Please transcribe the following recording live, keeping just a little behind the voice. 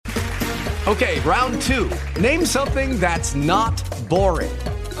Okay, round two. Name something that's not boring.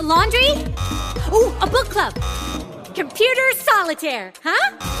 A laundry? Ooh, a book club. Computer solitaire,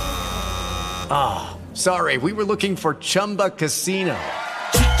 huh? Ah, sorry, we were looking for Chumba Casino.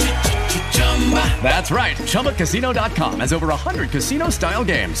 That's right. ChumbaCasino.com has over 100 casino-style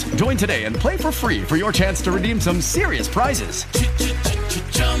games. Join today and play for free for your chance to redeem some serious prizes.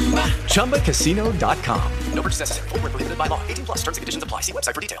 ChumbaCasino.com. No purchase necessary. Void where prohibited by law. 18 plus. Terms and conditions apply. See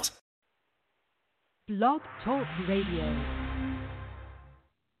website for details. Blog Talk Radio.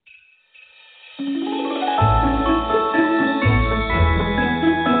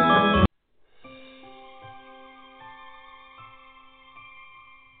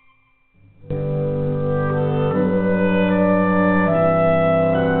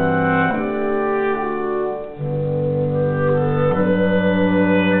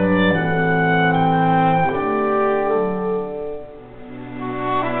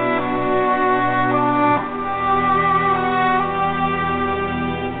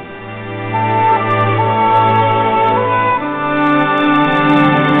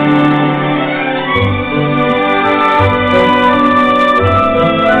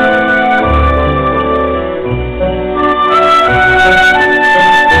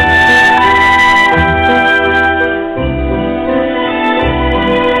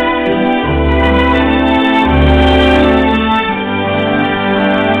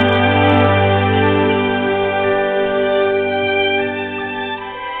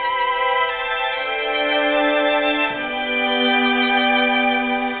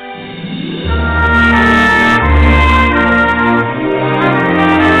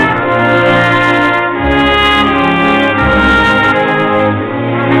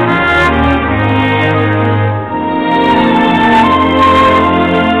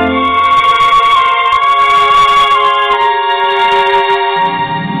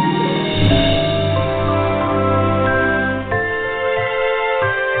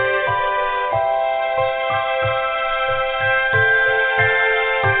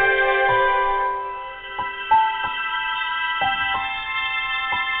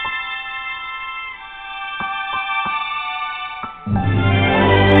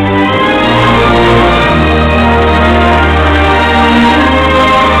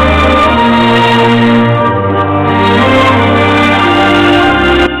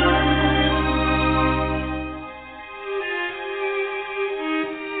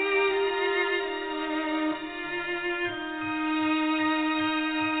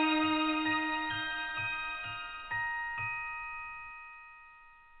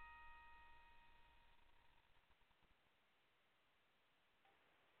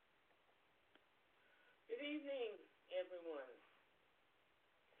 Good evening, everyone.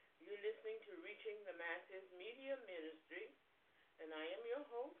 You're listening to Reaching the Masses Media Ministry, and I am your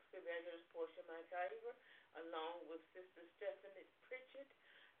host, Evangelist Portia McIver, along with Sister Stephanie Pritchett,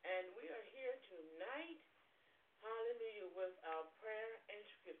 and we are here tonight, hallelujah, with our prayer and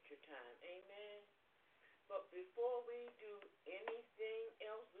scripture time. Amen. But before we do anything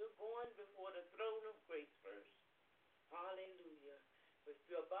else, we're going before the throne of grace first. Hallelujah. If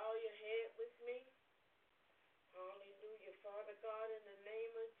you'll bow your head with me. Hallelujah. Father God, in the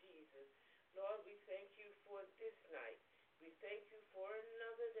name of Jesus, Lord, we thank you for this night. We thank you for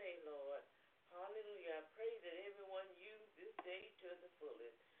another day, Lord. Hallelujah. I pray that everyone use this day to the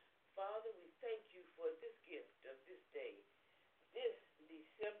fullest. Father, we thank you for this gift of this day, this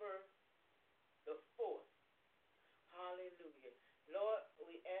December the 4th. Hallelujah. Lord,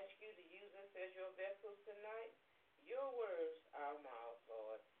 we ask you to use us as your vessels tonight. Your words, our mouths,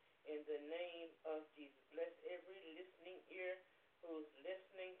 Lord. In the name of Jesus, bless every listening ear who's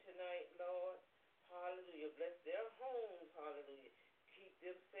listening tonight, Lord. Hallelujah. Bless their homes. Hallelujah. Keep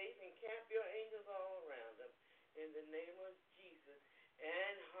them safe and camp your angels all around them. In the name of Jesus.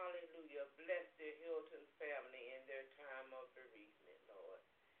 And hallelujah. Bless the Hilton family in their time of bereavement, Lord.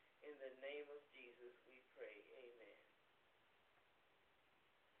 In the name of Jesus, we pray. Amen.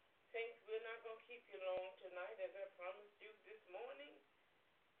 Saints, we're not going to keep you long tonight, as I promised you this morning.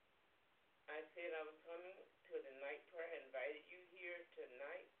 I said I was coming to the night prayer. I invited you here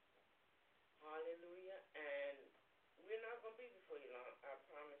tonight. Hallelujah. And we're not going to be before you long. I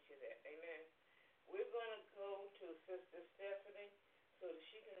promise you that. Amen. We're going to go to Sister Stephanie so that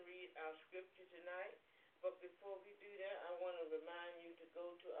she can read our scripture tonight. But before we do that, I want to remind you to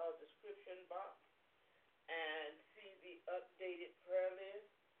go to our description box and see the updated prayer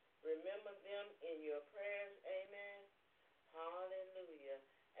list. Remember them in your prayers. Amen. Hallelujah.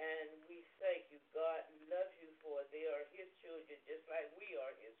 And we thank you. God loves you for they are his children just like we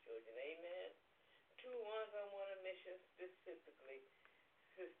are his children. Amen. Two ones I want to mention specifically.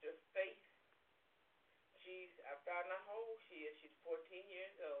 Sister Faith starting out how old she is. She's 14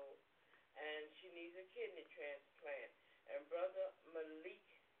 years old, and she needs a kidney transplant. And Brother Malik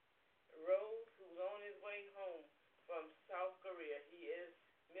Rose, who's on his way home from South Korea, he is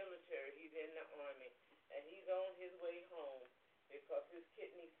military. He's in the Army, and he's on his way home because his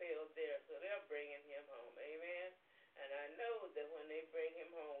kidney failed there, so they're bringing him home. Amen. And I know that when they bring him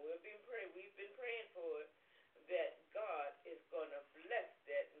home, we've been praying for it, that God is going to bless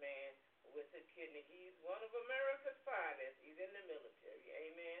that man with a kidney. He's one of America's finest. He's in the military.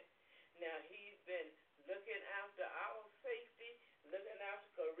 Amen. Now, he's been looking after our safety, looking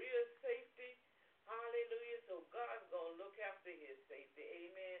after Korea's safety. Hallelujah. So God's going to look after his safety.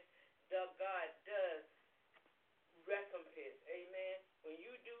 Amen. God does recompense. Amen. When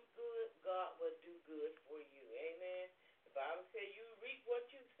you do good, God will do good for you. Amen. The Bible says you reap what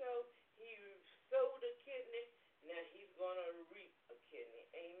you sow. He sowed a kidney. Now he's going to reap a kidney.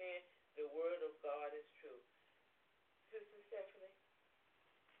 Amen. The word of God is true. Sister Stephanie.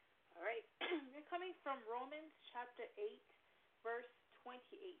 All right. We're coming from Romans chapter 8, verse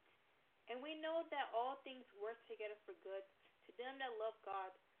 28. And we know that all things work together for good to them that love God,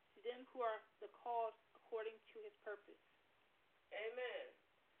 to them who are the called according to his purpose. Amen.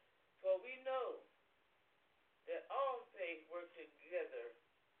 For we know that all things work together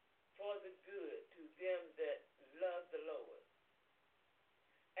for the good to them that love the Lord,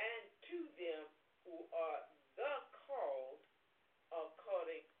 and to them who are the called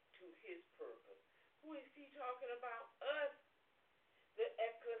according to his purpose. Who is he talking about? Us, the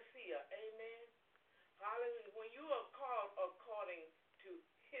ecclesia. Amen. Hallelujah. When you are called according to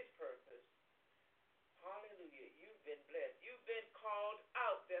his purpose, hallelujah, you've been blessed. You've been called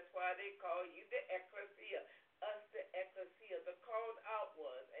out. That's why they call you the ecclesia. Us, the ecclesia, the called out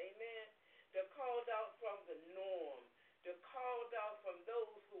ones. Amen. The called out from the norm. The called out from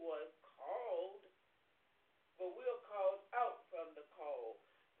those who are called, but we're called out from the call.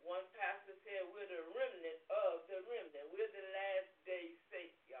 One pastor said we're the remnant of the remnant. We're the last day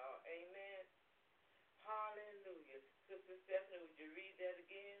saints, y'all. Amen. Hallelujah. Sister Stephanie, would you read that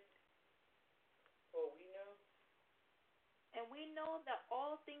again? For we know. And we know that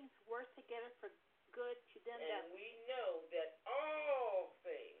all things work together for good to them that... And we know that all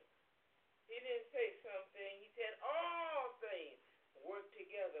things, he didn't say something, he said all things work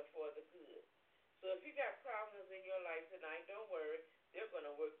together for the good. So if you got problems in your life tonight, don't worry. They're going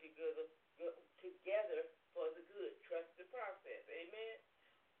to work together for the good. Trust the process. Amen.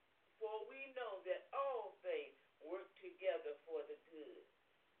 For we know that all things work together for the good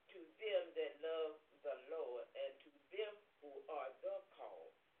to them that love the Lord and to them who are the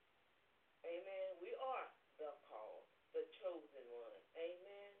called. Amen. We are the called, the chosen one.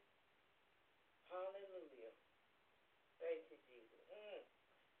 Amen. Hallelujah. Thank you, Jesus.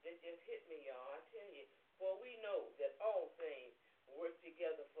 That just hit me, y'all. I tell you. For we know that all things work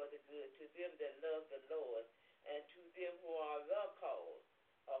together for the good to them that love the Lord and to them who are the called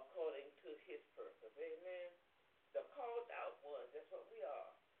according to his purpose. Amen. The called out ones. That's what we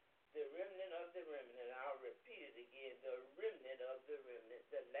are. The remnant of the remnant. I'll repeat it again. The remnant of the remnant.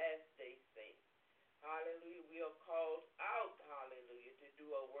 The last day saints. Hallelujah. We are called out, hallelujah, to do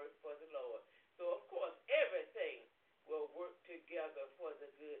a work for the Lord. So, of course, everything will work together for the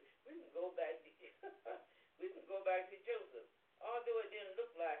good. We can go back to, Joseph. Although it didn't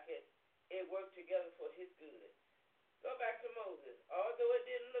look like it, it worked together for his good. Go back to Moses. Although it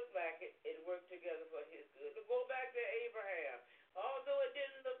didn't look like it, it worked together for his good. Go back to Abraham. Although it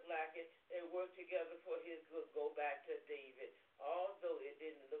didn't look like it, it worked together for his good. Go back to David. Although it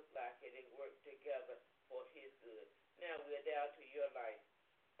didn't look like it, it worked together for his good. Now we're down to your life.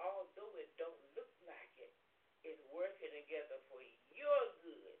 Although it don't look like it, it's working together for your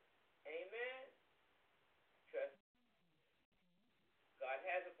good. Amen? Trust. God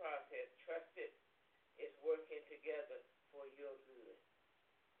has a process. Trust it. It's working together for your good.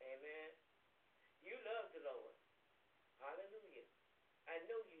 Amen? You love the Lord. Hallelujah. I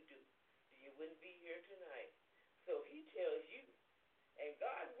know you do. You wouldn't be here tonight. So he tells you, and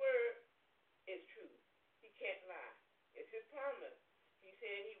God's word is true. He can't lie. It's his promise. He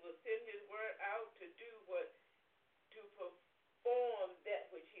said he will send his word out to do what? To perform that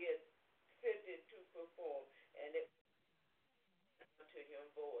which he had sent it to perform. And it to him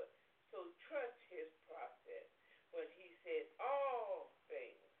void. So trust his process. When he said all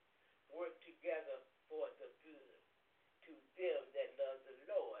things work together for the good to them that love the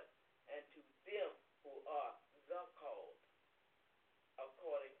Lord and to them who are the called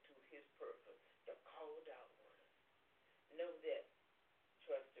according to his purpose. The called out ones. Know that.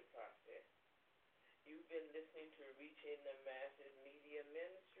 Trust the process. You've been listening to Reaching the Masses Media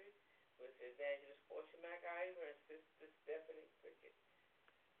Ministry with Evangelist Portia McIver and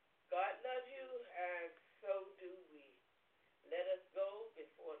Let us go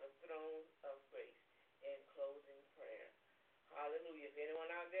before the throne of grace in closing prayer. Hallelujah. If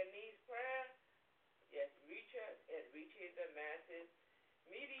anyone out there needs prayer, just reach us at Reaching the Masses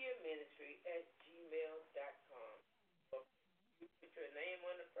Media Ministry at gmail.com. You put your name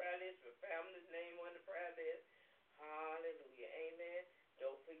on the prayer list, your family's name on the prayer list. Hallelujah. Amen.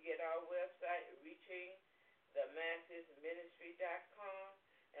 Don't forget our website, reachingthemassesministry.com.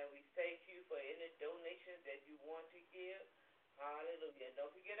 And we thank you for any donations that you want to give. Hallelujah. And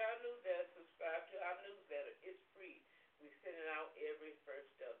don't forget our newsletter. Subscribe to our newsletter. It's free. We send it out every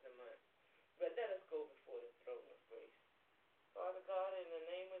first of the month. But let us go before the throne of grace. Father God, in the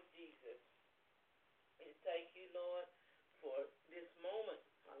name of Jesus, we thank you, Lord, for this moment,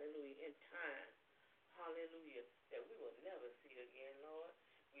 hallelujah, in time, hallelujah, that we will never see again, Lord.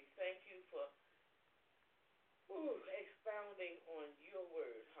 We thank you for expounding on your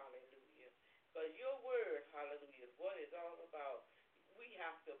word, hallelujah. Because your word, hallelujah, is what it's all about. We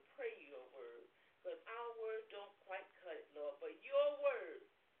have to pray your word. Because our word don't quite cut it, Lord. But your word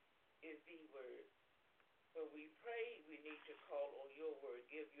is the word. When we pray, we need to call on your word.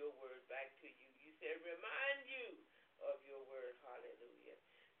 Give your word back to you. You said, remind you of your word. Hallelujah.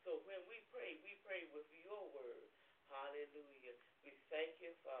 So when we pray with your word. Hallelujah. We thank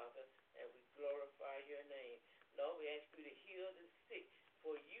you, Father, and we glorify your name. Lord, we ask you to heal the sick.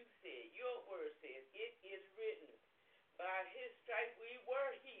 For you said, your word says, it is written. By his stripe we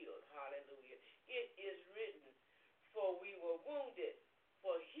were healed. Hallelujah. It is written, for we were wounded,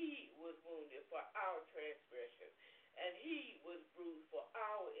 for he was wounded for our transgression, and he was bruised for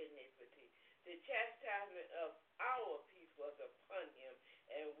our iniquity. The chastisement of our peace was upon him,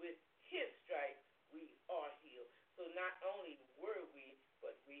 and with his stripes we are healed. So not only were we,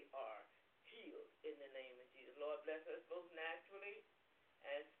 but we are healed in the name of Jesus. Lord, bless us both naturally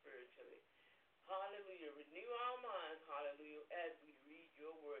and spiritually. Hallelujah. Renew our minds, hallelujah, as we read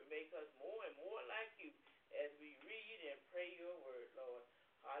your word. Make us more and more like you as we read and pray your word, Lord.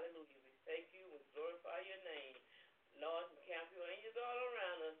 Hallelujah. We thank you and glorify your name. Lord, encamp your angels all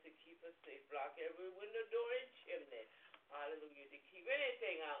around us to keep us safe. Block every window, door, and chimney. Hallelujah. To keep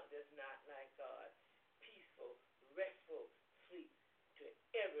anything out that's not like God. Peaceful, restful sleep to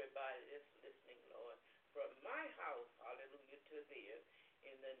everybody that's listening, Lord. From my house, hallelujah, to theirs.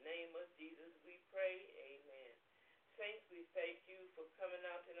 In the name of Jesus we pray, amen. Saints, we thank you for coming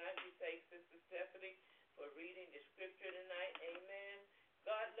out tonight. We thank Sister Stephanie for reading the scripture tonight, amen.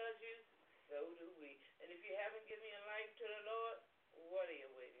 God loves you, so do we. And if you haven't given your life to the Lord, what are you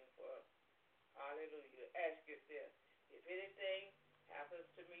waiting for? Hallelujah. Ask yourself, if anything happens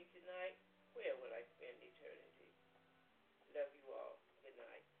to me tonight, where will I spend eternity? Love you all. Good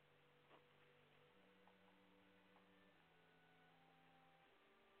night.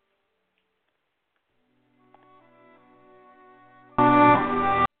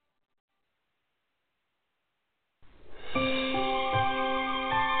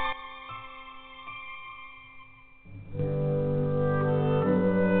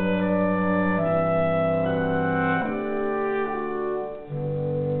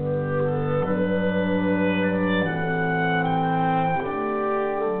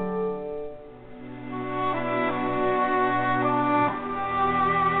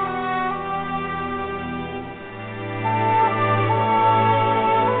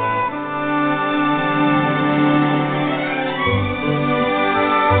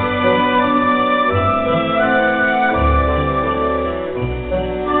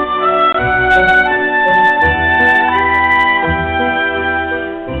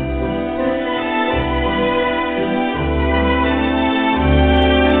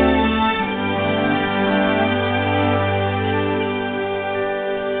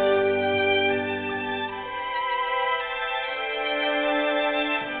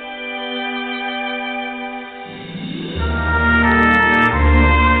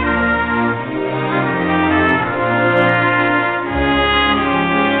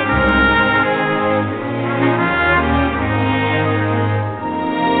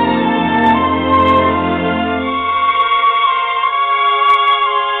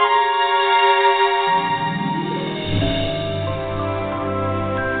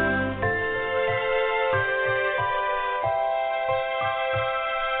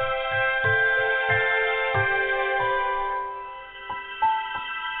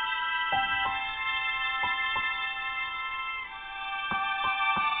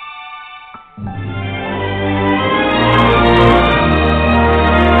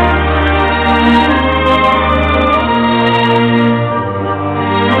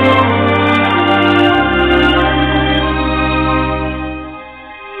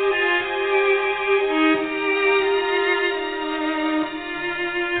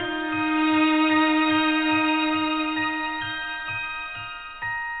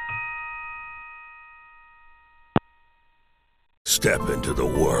 Step into the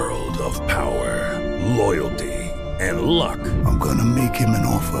world of power, loyalty, and luck. I'm gonna make him an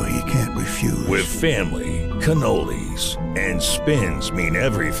offer he can't refuse. With family, cannolis, and spins mean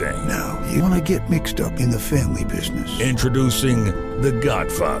everything. Now, you wanna get mixed up in the family business. Introducing The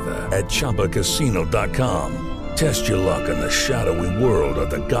Godfather at ChumbaCasino.com. Test your luck in the shadowy world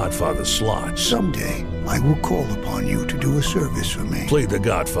of The Godfather slot. Someday, I will call upon you to do a service for me. Play The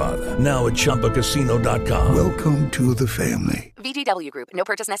Godfather, now at ChumbaCasino.com. Welcome to the family. VGW Group. No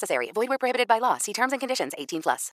purchase necessary. Void where prohibited by law. See terms and conditions. 18+.